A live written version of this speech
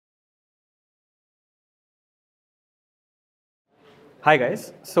Hi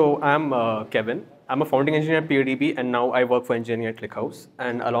guys, so I'm Kevin. I'm a founding engineer at PeerDB and now I work for engineering at ClickHouse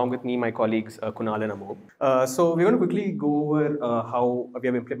and along with me my colleagues Kunal and Amol. So we're going to quickly go over how we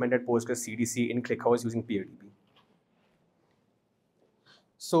have implemented Postgres CDC in ClickHouse using PeerDB.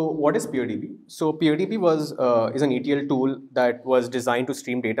 So what is PeerDB? So PeerDB is an ETL tool that was designed to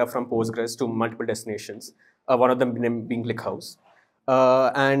stream data from Postgres to multiple destinations, one of them being ClickHouse.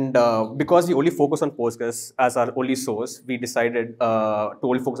 And because we only focus on Postgres as our only source, we decided to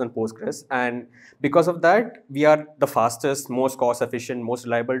only focus on Postgres. And because of that, we are the fastest, most cost-efficient, most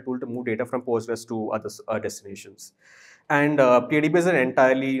reliable tool to move data from Postgres to other destinations. And PeerDB is an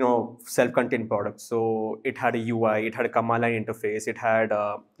entirely, self-contained product. So it had a UI, it had a command line interface, it had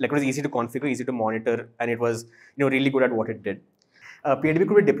it was easy to configure, easy to monitor, and it was, really good at what it did. PeerDB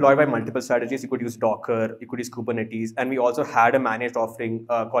could be deployed by multiple strategies. You could use Docker, you could use Kubernetes, and we also had a managed offering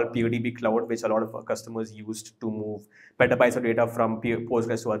called PeerDB Cloud, which a lot of our customers used to move petabytes of data from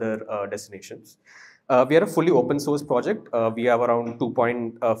Postgres to other destinations. We are a fully open source project. We have around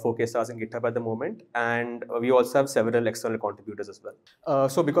 2.4K stars in GitHub at the moment, and we also have several external contributors as well.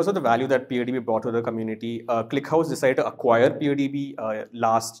 So because of the value that PeerDB brought to the community, ClickHouse decided to acquire PeerDB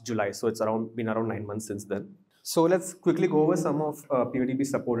last July. So it's been around 9 months since then. So let's quickly go over some of PeerDB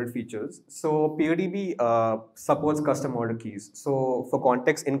supported features. So PeerDB supports custom order keys. So for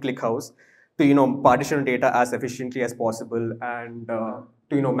context in ClickHouse, to partition data as efficiently as possible and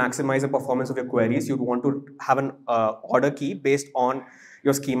to maximize the performance of your queries, you'd want to have an order key based on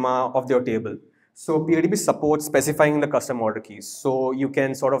your schema of your table. So PeerDB supports specifying the custom order keys. So you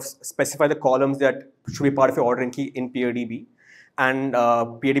can sort of specify the columns that should be part of your ordering key in PeerDB. And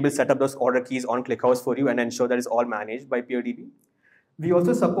PeerDB will set up those order keys on ClickHouse for you and ensure that it's all managed by PeerDB. We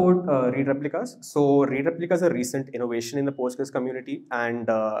also support read replicas. So read replicas are a recent innovation in the Postgres community, and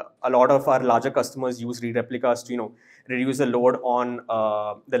a lot of our larger customers use read replicas to reduce the load on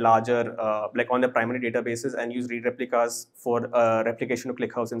the larger on the primary databases and use read replicas for replication to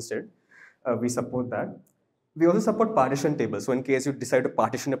ClickHouse instead. We support that. We also support partition tables. So in case you decide to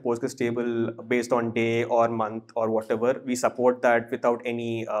partition a Postgres table based on day or month or whatever, we support that without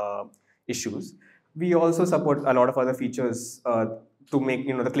any issues. We also support a lot of other features to make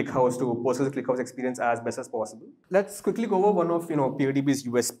the ClickHouse to Postgres ClickHouse experience as best as possible. Let's quickly go over one of PeerDB's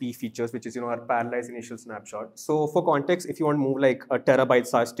USP features, which is our parallelized initial snapshot. So for context, if you want to move like a terabyte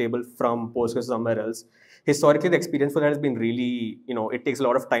size table from Postgres somewhere else, historically the experience for that has been really it takes a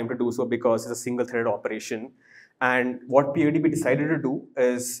lot of time to do so because it's a single threaded operation. And what PeerDB decided to do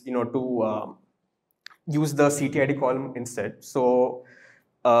is to use the CTID column instead. So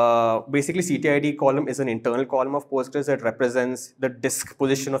basically, CTID column is an internal column of Postgres that represents the disk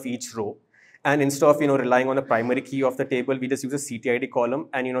position of each row. And instead of relying on the primary key of the table, we just use a CTID column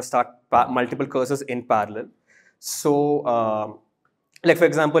and start multiple cursors in parallel. So like for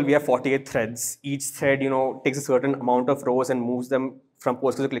example, we have 48 threads. Each thread takes a certain amount of rows and moves them from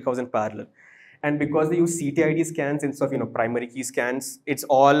Postgres to ClickHouse in parallel. And because they use CTID scans instead of primary key scans, it's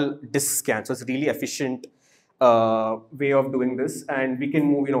all disk scans. So it's really efficient way of doing this, and we can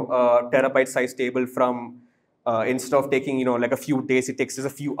move a terabyte size table from instead of taking like a few days, it takes just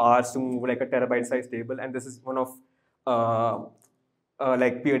a few hours to move like a terabyte size table, and this is one of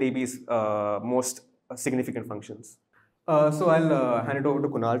like PeerDB's most significant functions. So I'll hand it over to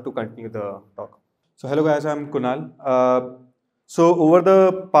Kunal to continue the talk. So hello guys, I'm Kunal. So over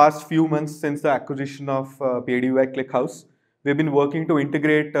the past few months since the acquisition of PeerDB by ClickHouse, we've been working to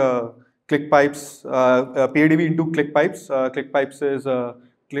integrate ClickPipes, PeerDB into ClickPipes. ClickPipes is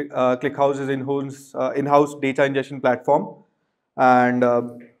ClickHouse's in-house data ingestion platform. And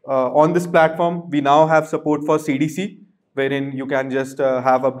on this platform, we now have support for CDC, wherein you can just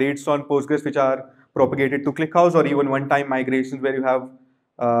have updates on Postgres which are propagated to ClickHouse, or even one-time migrations where you have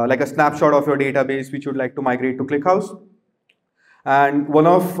like a snapshot of your database which you'd like to migrate to ClickHouse. And one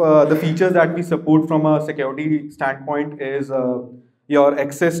of the features that we support from a security standpoint is your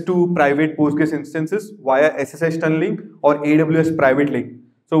access to private Postgres instances via SSH tunneling or AWS private link.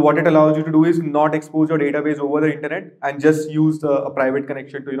 So what it allows you to do is not expose your database over the internet and just use a private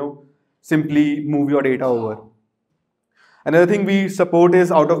connection to simply move your data over. Another thing we support is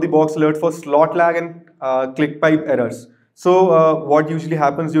out-of-the-box alert for slot lag and ClickPipe errors. So what usually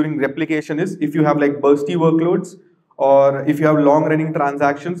happens during replication is if you have like bursty workloads or if you have long-running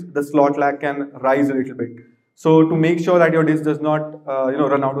transactions, the slot lag can rise a little bit. So to make sure that your disk does not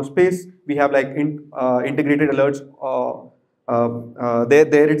run out of space, we have like integrated alerts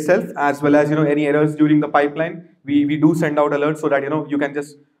there itself, as well as any errors during the pipeline. We do send out alerts so that you can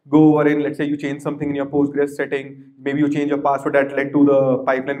just go over in, let's say you change something in your Postgres setting, maybe you change your password that led to the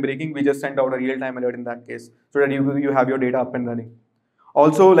pipeline breaking, we just send out a real-time alert in that case so that you have your data up and running.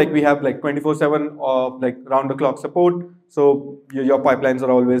 Also, like we have like 24/7 like round the clock support, so your pipelines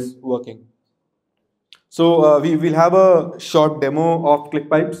are always working. So we will have a short demo of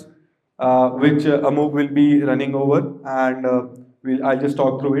ClickPipes, which Amog will be running over, and I'll just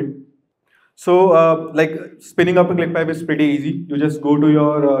talk through it. So like spinning up a ClickPipe is pretty easy. You just go to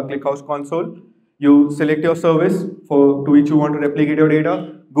your ClickHouse console, you select your service to which you want to replicate your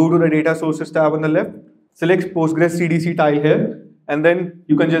data, go to the data sources tab on the left, select Postgres CDC tile here, and then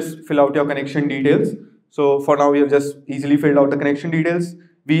you can just fill out your connection details. So for now, we have just easily filled out the connection details.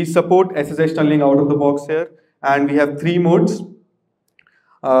 We support SSH tunneling out of the box here, and we have 3 modes.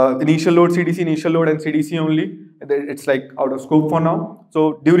 Initial load CDC, initial load, and CDC only. It's like out of scope for now.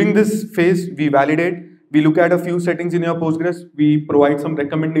 So during this phase, we validate, we look at a few settings in your Postgres, we provide some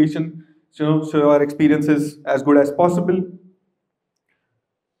recommendation, so your experience is as good as possible.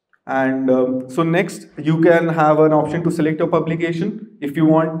 And so next, you can have an option to select your publication. If you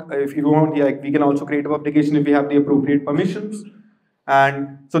want, yeah, we can also create a publication if we have the appropriate permissions.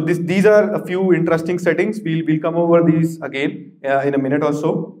 And so these are a few interesting settings. We'll come over these again in a minute or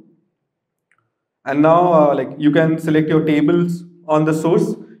so. And now like you can select your tables on the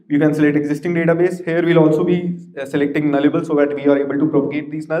source. You can select existing database. Here we'll also be selecting nullable so that we are able to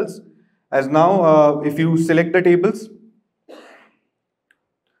propagate these nulls. As now, if you select the tables,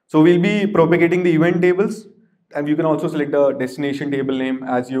 so we'll be propagating the event tables, and you can also select the destination table name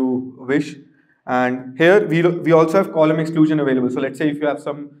as you wish. And here we also have column exclusion available. So let's say if you have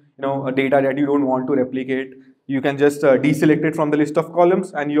some data that you don't want to replicate, you can just deselect it from the list of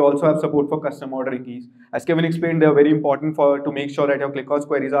columns, and you also have support for custom ordering keys. As Kevin explained, they are very important to make sure that your ClickHouse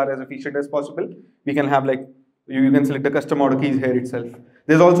queries are as efficient as possible. We can have like you can select the custom order keys here itself.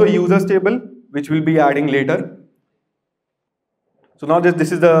 There's also a users table which we'll be adding later. So now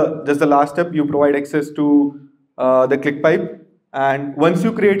this is just the last step. You provide access to the ClickPipe, and once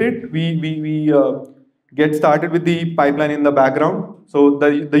you create it, we get started with the pipeline in the background. So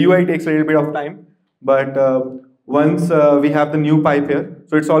the UI takes a little bit of time, but once we have the new pipe here,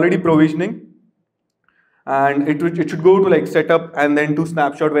 so it's already provisioning, and it should go to like setup and then to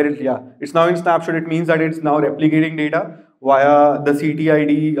snapshot where it's now in snapshot. It means that it's now replicating data via the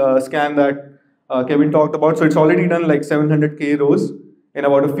CTID scan that Kevin talked about. So it's already done like 700K rows in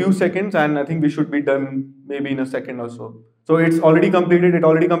about a few seconds, and I think we should be done maybe in a second or so. So it's already completed. It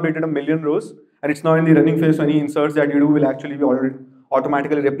already completed 1 million rows, and it's now in the running phase. So any inserts that you do will actually be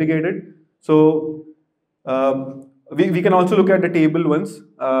automatically replicated. So we can also look at the table once,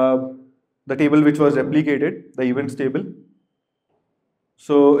 the table which was replicated, the events table.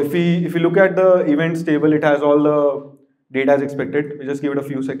 So if we look at the events table, it has all the data as expected. We just give it a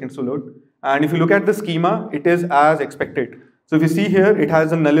few seconds to load. And if you look at the schema, it is as expected. So if you see here, it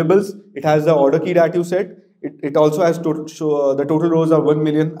has the nullables, it has the order key that you set. It also has the total rows are 1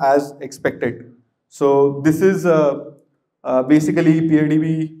 million as expected. So this is basically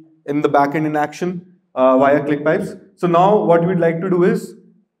PeerDB in the backend in action via ClickPipes. So now what we'd like to do is,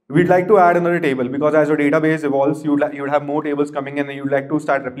 we'd like to add another table, because as your database evolves, you would have more tables coming in, and you'd like to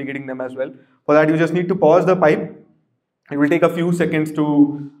start replicating them as well. For that, you just need to pause the pipe. It will take a few seconds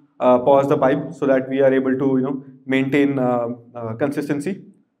to pause the pipe so that we are able to maintain consistency.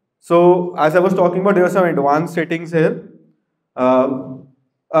 So as I was talking about, there are some advanced settings here.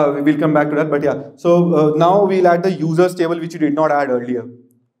 We'll come back to that, but yeah. So now we'll add the users table, which we did not add earlier.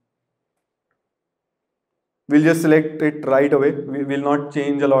 We'll just select it right away. We will not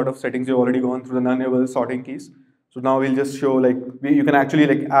change a lot of settings. We've already gone through the non-enable sorting keys. So now we'll just show like you can actually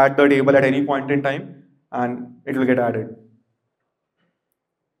like add the table at any point in time, and it will get added.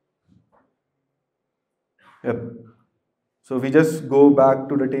 Yep. So we just go back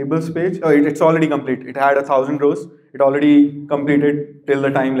to the tables page. Oh, it's already complete. It had 1,000 rows. It already completed till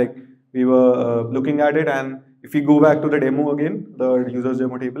the time like we were looking at it. And if we go back to the demo again, the users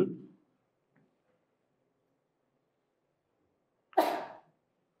demo table.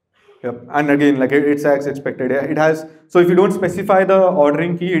 Yep. And again, like it's as expected. It has, so if you don't specify the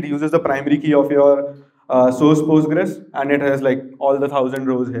ordering key, it uses the primary key of your source Postgres, and it has like all the 1,000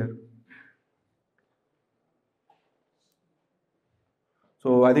 rows here.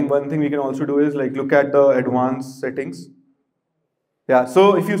 So I think one thing we can also do is like look at the advanced settings. Yeah,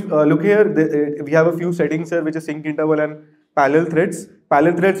 so if you look here, we have a few settings here, which is sync interval and parallel threads.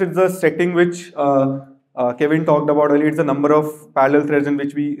 Parallel threads is the setting which Kevin talked about earlier. It's the number of parallel threads in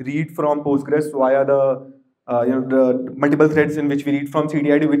which we read from Postgres via the multiple threads in which we read from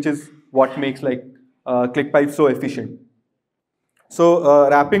CTID, which is what makes like ClickPipes so efficient. So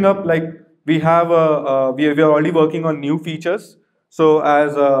wrapping up, like we are already working on new features. So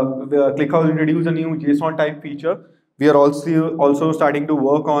as ClickHouse introduced a new JSON type feature, We are also starting to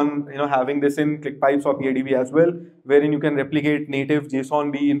work on having this in ClickPipes or PeerDB as well, wherein you can replicate native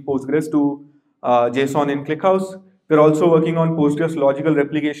JSON B in Postgres to JSON in ClickHouse. We're also working on Postgres logical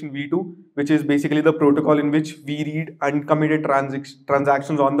replication V2, which is basically the protocol in which we read uncommitted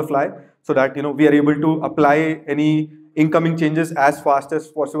transactions on the fly, so that we are able to apply any incoming changes as fast as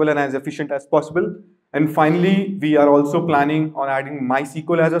possible and as efficient as possible. And finally, we are also planning on adding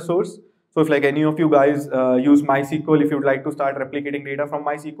MySQL as a source. So if like any of you guys use MySQL, if you'd like to start replicating data from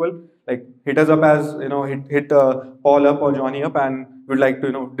MySQL, like hit us up as hit Paul up or Johnny up, and we'd like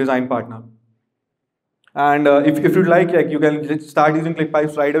to design partner. And if you'd like you can just start using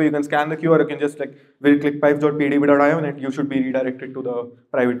ClickPipes right away. You can scan the QR, or you can just visit clickpipes.pdb.io, and you should be redirected to the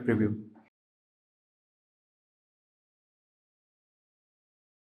private preview.